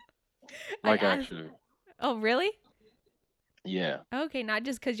 I Like asked. actually. Oh, really? Yeah. Okay, not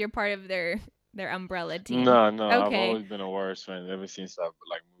just because you're part of their umbrella team. No, no. I've Okay. always been a Warriors fan ever since I've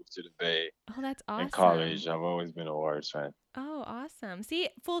like moved to the Bay Oh, that's in awesome. college. I've always been a Warriors fan. Oh, awesome. See,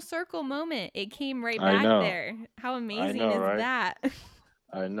 full circle moment. It came right I back know. there. How I amazing know, is right? that?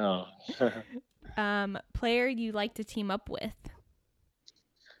 I know. Player you like to team up with?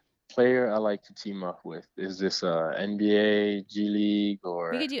 Player I like to team up with. Is this NBA, G League, We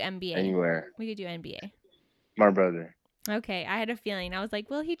or could do NBA. anywhere? We could do NBA. My brother. Okay, I had a feeling. I was like,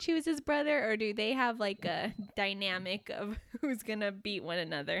 will he choose his brother or do they have like a dynamic of who's going to beat one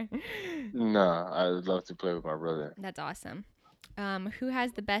another? No, I would love to play with my brother. That's awesome. Who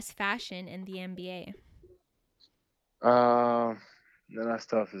has the best fashion in the NBA? That's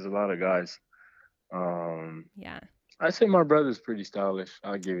tough. There's a lot of guys. Yeah. I'd say my brother's pretty stylish.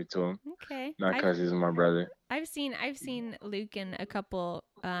 I'll give it to him. Okay. Not because he's my brother. I've seen Luke in a couple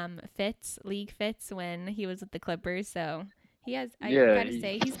league fits when he was with the Clippers, so he has I gotta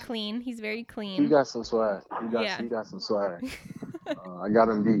say he's clean. He's very clean. He got some swag. Yeah. He got some swag. I got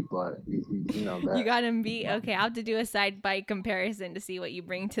him beat, but he bad. You got him beat? Okay, I'll have to do a side by comparison to see what you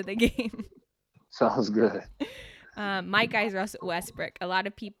bring to the game. Sounds good. My guy's Russell Westbrook. A lot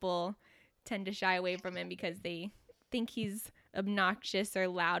of people tend to shy away from him because they think he's obnoxious or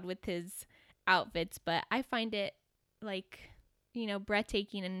loud with his outfits, but I find it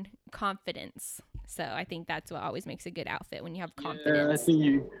breathtaking and confidence. So I think that's what always makes a good outfit, when you have confidence. Yeah, I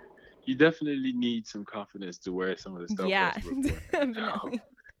think you definitely need some confidence to wear some of the stuff. Yeah, definitely.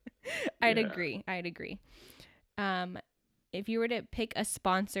 I'd agree. If you were to pick a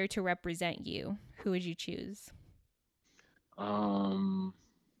sponsor to represent you, who would you choose?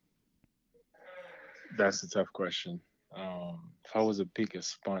 That's a tough question. If I was to pick a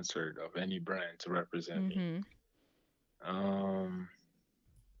sponsor of any brand to represent me,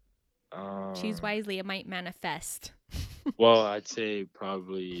 choose wisely. It might manifest. Well, I'd say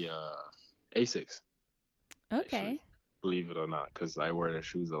probably Asics. Okay. Actually, believe it or not, because I wear their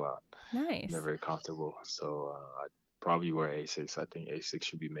shoes a lot. Nice. They're very comfortable, so I'd probably wear Asics. I think Asics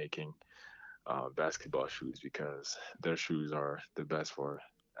should be making basketball shoes because their shoes are the best for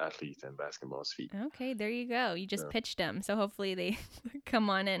athletes and basketball's feet. Okay, there you go. You just pitched them, so hopefully they come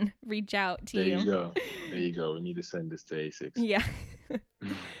on and reach out to you. There you go. We need to send this to Asics. Yeah.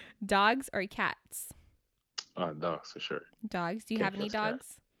 Dogs or cats? Dogs for sure. Dogs. Do you have any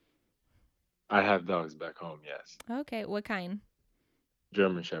dogs? I have dogs back home, yes. Okay, what kind?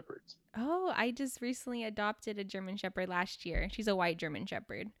 German Shepherds. Oh, I just recently adopted a German Shepherd last year. She's a white German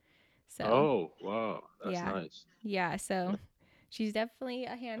Shepherd. So. Oh, wow. That's nice. Yeah, so she's definitely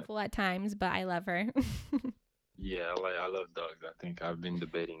a handful at times, but I love her. Yeah, I love dogs. I think I've been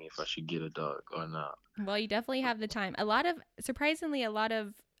debating if I should get a dog or not. Well, you definitely have the time. Surprisingly,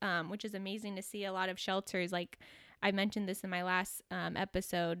 which is amazing to see, a lot of shelters, like I mentioned this in my last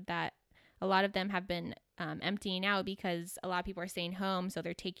episode, that a lot of them have been emptying out because a lot of people are staying home, so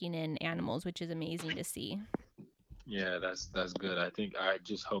they're taking in animals, which is amazing to see. Yeah, that's good. I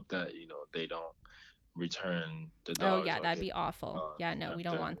just hope that they don't return the dogs. Oh yeah, that'd be awful. No, we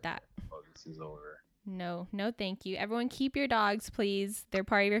don't want that. Oh, this is over. No, thank you. Everyone, keep your dogs, please. They're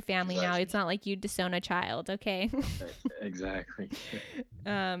part of your family now. It's not like you disown a child, okay? Exactly.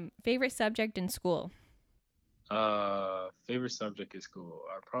 Favorite subject in school? Favorite subject in school?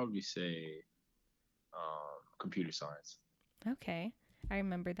 I'd probably say computer science. Okay, I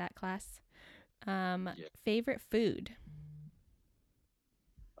remember that class. Favorite food?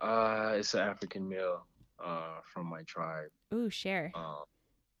 It's an African meal from my tribe. Ooh, share.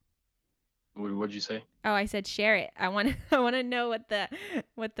 What'd you say? Oh, I said share it. I want to know what the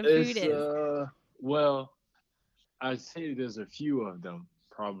food is. Well, I'd say there's a few of them.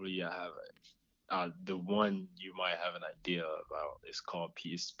 Probably I the one you might have an idea about is called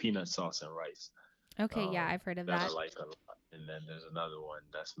peanut sauce and rice. Okay, yeah, I've heard of That I that. like a lot. And then there's another one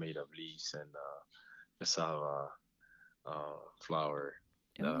that's made of leaves and cassava flour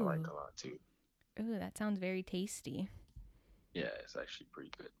that I like Ooh, a lot too. ooh, that sounds very tasty. Yeah, it's actually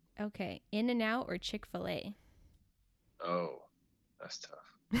pretty good. Okay, In-N-Out or Chick-fil-A? Oh, that's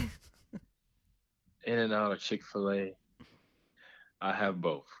tough. In and out of Chick-fil-A, I have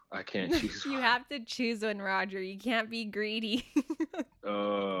both. I can't choose You one. have to choose one, Roger. You can't be greedy.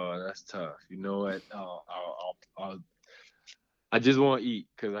 Oh, that's tough. You know what? I just want to eat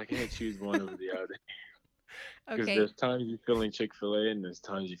because I can't choose one over the other. Because Okay, there's times you feeling Chick-fil-A and there's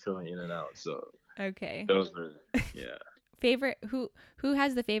times you feeling In and Out. So okay. those are, yeah. Favorite who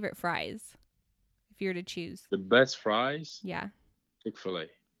has the favorite fries if you're to choose? The best fries, Yeah, Chick-fil-A. Waffle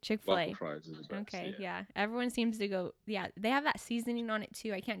Chick-fil-A. fries is the best. Okay, Yeah. yeah. Everyone seems to go, yeah, they have that seasoning on it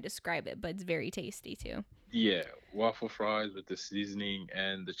too. I can't describe it, but it's very tasty too. Yeah, waffle fries with the seasoning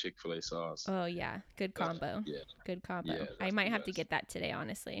and the Chick-fil-A sauce. Oh, yeah. Good combo. Yeah, Good yeah, combo. I that's might the have to best. get that today,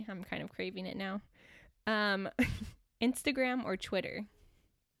 honestly. I'm kind of craving it now. Um Instagram or Twitter?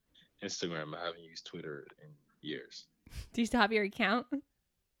 Instagram, I haven't used Twitter in years. Do you still have your account?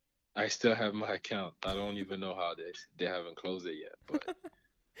 I still have my account. I don't even know how they haven't closed it yet. But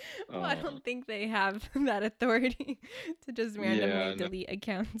Well, I um, don't think they have that authority to just randomly yeah, delete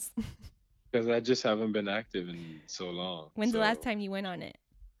accounts. because I just haven't been active in so long. When's the last So time you went on it?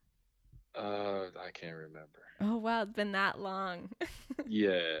 I can't remember. Oh, wow, it's been that long.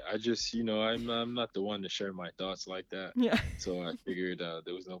 Yeah, I just I'm not the one to share my thoughts like that. Yeah. So I figured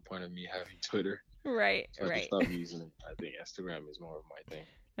there was no point of me having Twitter. Right, So I just right. stopped using it. I think Instagram is more of my thing.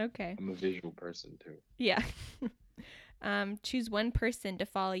 Okay. I'm a visual person too. Yeah. Choose one person to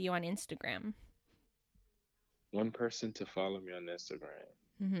follow you on Instagram. One person to follow me on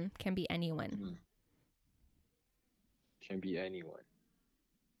Instagram. Can be anyone. Hmm, Can be anyone.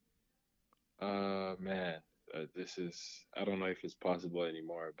 Man, this is I don't know if it's possible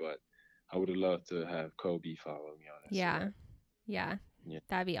anymore, but I would love to have Kobe follow me on Yeah. Instagram. Yeah. Yeah,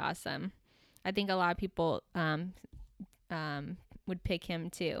 That'd be awesome. I think a lot of people would pick him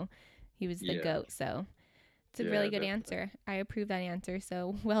too. He was the yeah, GOAT, so it's a yeah, really good definitely. answer. I approve that answer,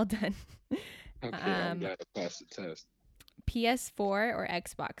 so well done. Okay, I'm um, glad I passed the test. PS4 or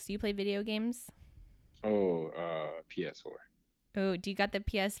Xbox? Do you play video games? Oh, PS4. Oh, do you got the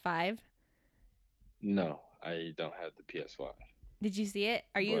PS5? No, I don't have the PS5. Did you see it?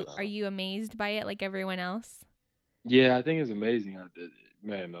 Are you But are you amazed by it like everyone else? yeah, I think it's amazing.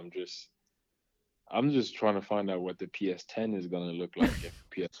 Man, I'm just trying to find out what the PS10 is gonna look like if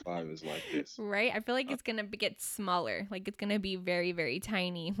PS5 is like this. Right? I feel like Uh, it's gonna get smaller. Like it's gonna be very, very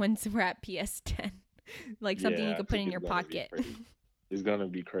tiny once we're at PS10. Like something you yeah, I could put think in it's your gonna be pocket. crazy. It's gonna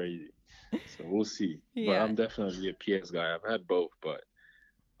be crazy. So we'll see. But Yeah. I'm definitely a PS guy. I've had both, but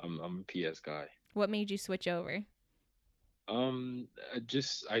I'm a PS guy. What made you switch over?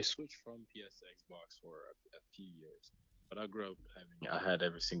 I switched from PS to Xbox for a few years, but I grew up I had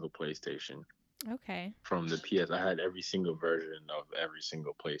every single PlayStation Okay. from the PS. I had every single version of every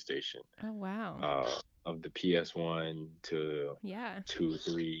single PlayStation, Oh wow. of the PS1 to Yeah. 2,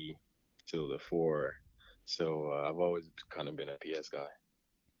 3 to the 4. So I've always kind of been a PS guy.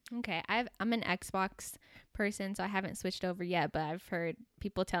 Okay. I'm an Xbox person, so I haven't switched over yet, but I've heard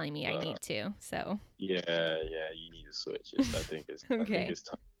people telling me I Uh, need to. So yeah, yeah, you need to switch. I think okay. it's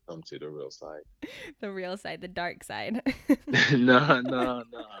time to come to the real side. The real side, the dark side. No, no,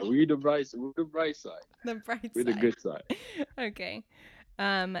 no. We're the bright side. The bright We're the side. good side. Okay.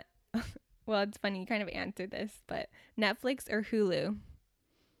 Um well, it's funny you kind of answered this, but Netflix or Hulu?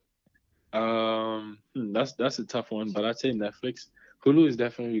 That's a tough one, but I'd say Netflix. Hulu is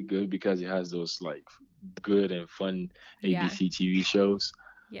definitely good because it has those like good and fun Yeah. ABC TV shows.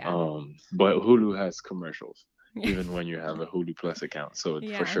 Yeah. But Hulu has commercials Yeah. even when you have a Hulu Plus account. So for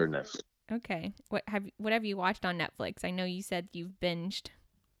Yeah. sure Netflix. Okay. What have you watched on Netflix? I know you said you've binged.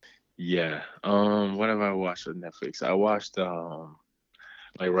 Yeah. What have I watched on Netflix? I watched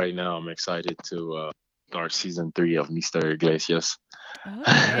like right now I'm excited to start season 3 of Mr. Iglesias,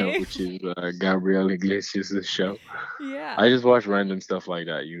 Okay. which is Gabriel Iglesias' show. I Yeah. just watch random stuff like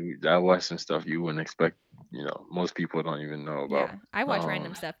that. I watch some stuff you wouldn't expect. Most people don't even know about. Yeah. I watch Um,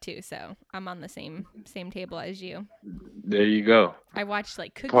 random stuff too, so I'm on the same table as you. there you go. I watch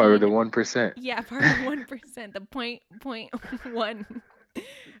like Part of the cooking. 1%. Yeah, part of the 1%, the point one.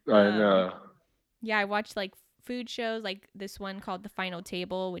 And Um yeah, I watch like food shows like this one called The Final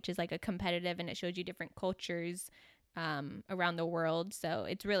Table, which is like a competitive and it shows you different cultures around the world. So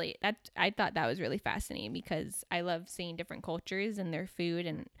it's I thought that was really fascinating because I love seeing different cultures and their food,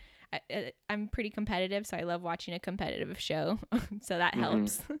 and I'm pretty competitive, so I love watching a competitive show. So that Hmm.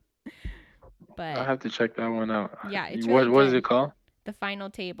 helps. I But have to check that one out. yeah, it's really What is it good. called? The Final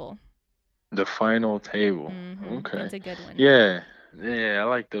Table. The Final Table. It's Okay. a good one. Yeah. Yeah, I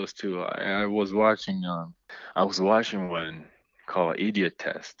like those too. I was watching one called Idiot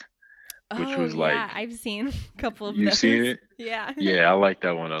Test, which Oh was yeah, like, I've seen a couple of you seen those. it? Yeah. Yeah, I like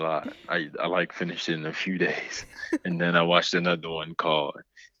that one a lot. I like finished it in a few days. And then I watched another one called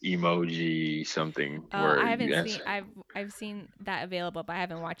Emoji something Oh, where I you haven't seen. answer. I've seen that available, but I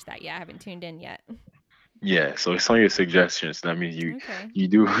haven't watched that yet. I haven't tuned in yet. Yeah, so it's on your suggestions. That means Okay. you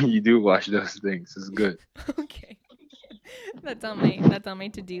do you do watch those things. It's good. Okay. That's on my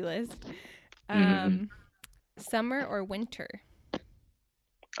to-do list. Hmm. Um, summer or winter?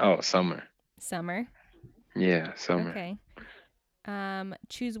 Oh, summer. Summer. Yeah, summer. Okay.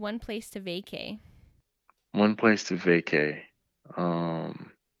 Choose one place to vacay. One place to vacay.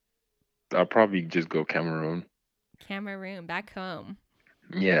 Um, I'll probably just go Cameroon. Cameroon, back home.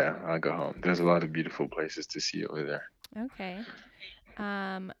 Yeah, I'll go home. There's a lot of beautiful places to see over there. Okay.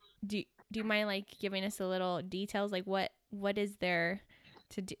 Um, do you mind like giving us a little details? Like what is there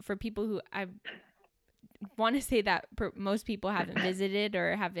to do for people who I want to say that most people haven't visited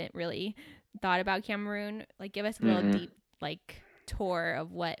or haven't really thought about Cameroon? Like give us a little Hmm. deep like tour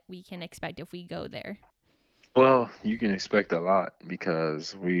of what we can expect if we go there. Well, you can expect a lot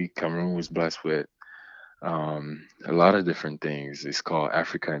because Cameroon was blessed with a lot of different things. It's called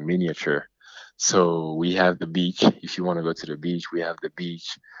Africa in miniature. So we have the beach. If you want to go to the beach, we have the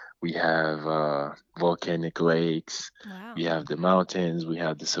beach. We have volcanic lakes. We Wow. have the mountains. We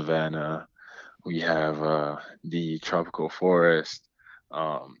have the savannah. We have the tropical forest.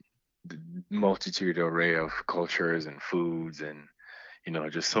 Um, the multitude array of cultures and foods, and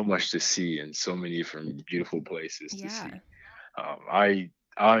just so much to see and so many different beautiful places to Yeah. see.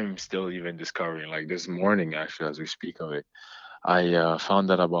 I'm still even discovering, like this morning, actually, as we speak of it, I found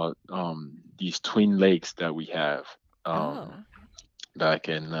out about these twin lakes that we have Oh, back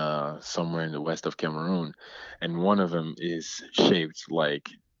in somewhere in the west of Cameroon, and one of them is shaped like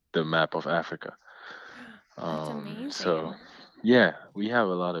the map of Africa. that's So amazing. yeah, we have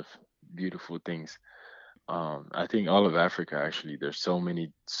a lot of beautiful things. I think all of Africa, actually, there's so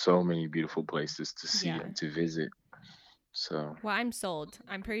many beautiful places to see Yeah. and to visit. So Well, I'm sold.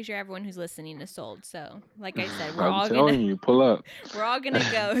 I'm pretty sure everyone who's listening is sold. So, like I said, we're I'm all gonna telling you, pull up. we're all gonna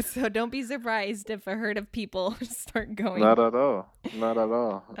go. So don't be surprised if a herd of people start going. Not at all. Not at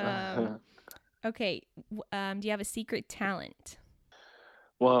all. Um. Okay. Do you have a secret talent?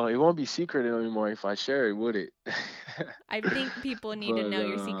 Well, it won't be secret anymore if I share it, would it? I think people need to But know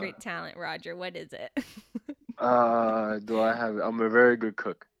your secret talent, Roger. What is it? do I have? I'm a very good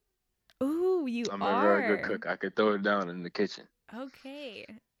cook. Ooh, you I'm a very good are. cook. I could throw it down in the kitchen. Okay.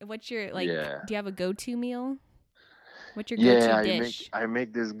 What's your like? Yeah. Do you have a go-to meal? What's your go-to Yeah, dish? I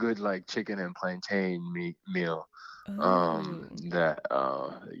make this good like chicken and plantain meal. Ooh. That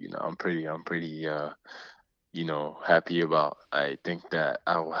I'm pretty happy about. I think that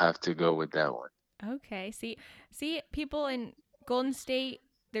I will have to go with that one. Okay. See, people in Golden State,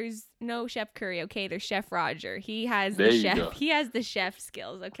 there's no Chef Curry, okay? There's Chef Roger. He has the There you chef. go. He has the chef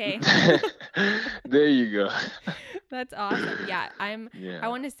skills, okay? There you go. That's awesome. Yeah, I Yeah.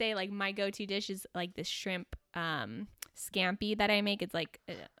 want to say like my go-to dish is like this shrimp scampi that I make. It's like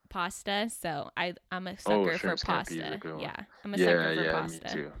pasta. So I'm a Oh, sucker for shrimp scampi is a pasta. good one. Yeah, I'm a Yeah, sucker for yeah, me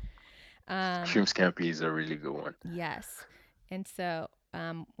pasta. too. Um Shrimp scampi is a really good one. yes. And so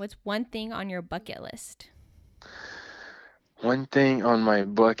what's one thing on your bucket list? One thing on my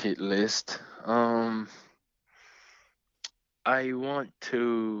bucket list, I want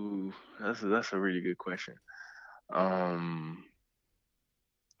to. That's a really good question. Um,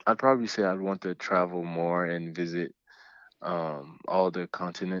 I'd probably say I'd want to travel more and visit all the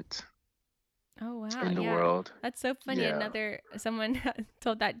continents Oh wow, in the yeah. world. That's so funny. Yeah. Another someone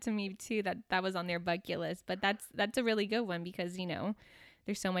told that to me too that was on their bucket list, but that's a really good one because,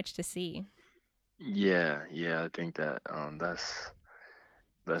 there's so much to see. Yeah, yeah, I think that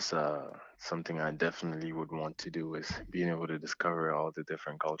that's something I definitely would want to do, is being able to discover all the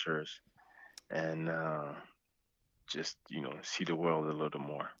different cultures and just see the world a little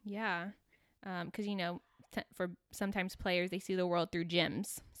more. Yeah. Cuz for sometimes players they see the world through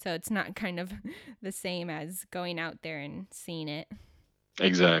gyms. So it's not kind of the same as going out there and seeing it.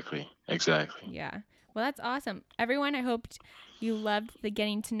 Exactly, exactly. Yeah. Well, that's awesome. Everyone, I hoped you loved the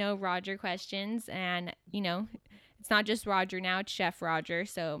getting to know Roger questions and, it's not just Roger now, it's Chef Roger.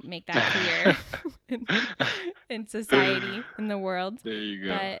 So make that clear in society, in the world. There you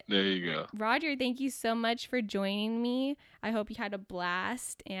go. But there you go. Roger, thank you so much for joining me. I hope you had a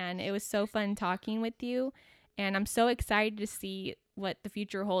blast, and it was so fun talking with you. And I'm so excited to see what the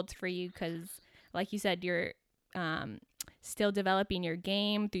future holds for you because, like you said, you're still developing your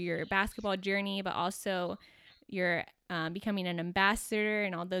game through your basketball journey, but also you're becoming an ambassador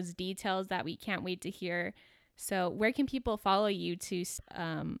and all those details that we can't wait to hear. So where can people follow you to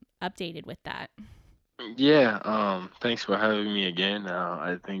updated with that? Yeah, thanks for having me again.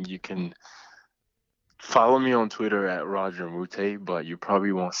 I think you can follow me on Twitter at Roger Mute, but you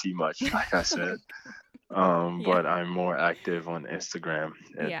probably won't see much, like I said. But I'm more active on Instagram.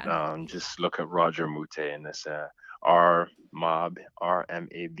 Just look at Roger Mute, and it's RMAB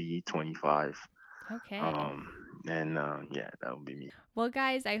 25. Okay. Yeah, that would be me. Well,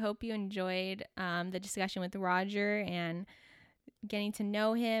 guys, I hope you enjoyed the discussion with Roger and getting to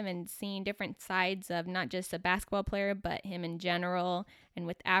know him and seeing different sides of not just a basketball player, but him in general and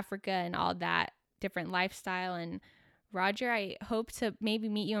with Africa and all that different lifestyle. And Roger, I hope to maybe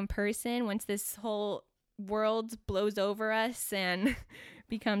meet you in person once this whole world blows over us and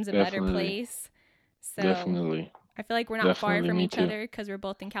becomes a better place. So Definitely. I feel like we're not far from each other because we're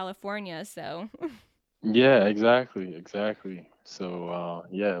both in California. So yeah, exactly. So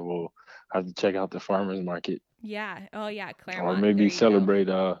we'll have to check out the farmers market. Yeah. Oh yeah, Claremont. Or maybe celebrate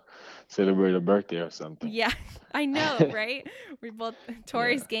a birthday or something. Yeah, I know, right? We both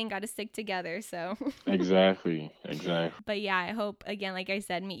Taurus gang got to stick together, so. Exactly. But yeah, I hope again, like I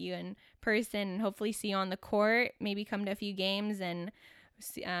said, meet you in person and hopefully see you on the court. Maybe come to a few games and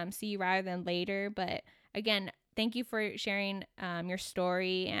see you rather than later. But again, thank you for sharing your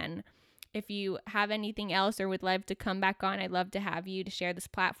story. And if you have anything else or would love to come back on, I'd love to have you to share this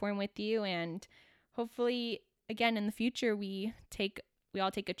platform with you. And hopefully, again, in the future, we all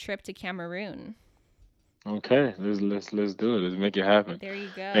take a trip to Cameroon. Okay, let's do it. Let's make it happen. There you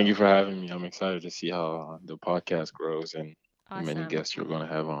go. Thank you for having me. I'm excited to see how the podcast grows and awesome. How many guests you're going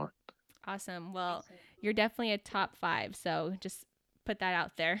to have on. Awesome. Well, you're definitely a top 5, so just put that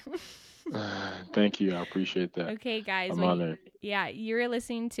out there. Thank you. I appreciate that. Okay, guys. I'm honored. Yeah, you're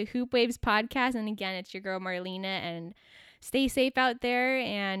listening to Hoop Waves podcast, and again, it's your girl Marlena, and stay safe out there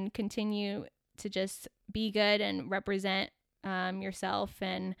and continue to just be good and represent yourself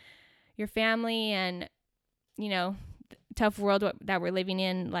and your family and, you know, tough world that we're living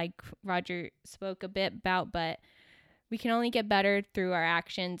in, like Roger spoke a bit about, but we can only get better through our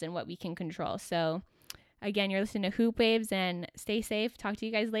actions and what we can control. So again, you're listening to Hoop Waves and stay safe. Talk to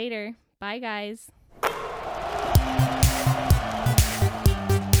you guys later. Bye, guys.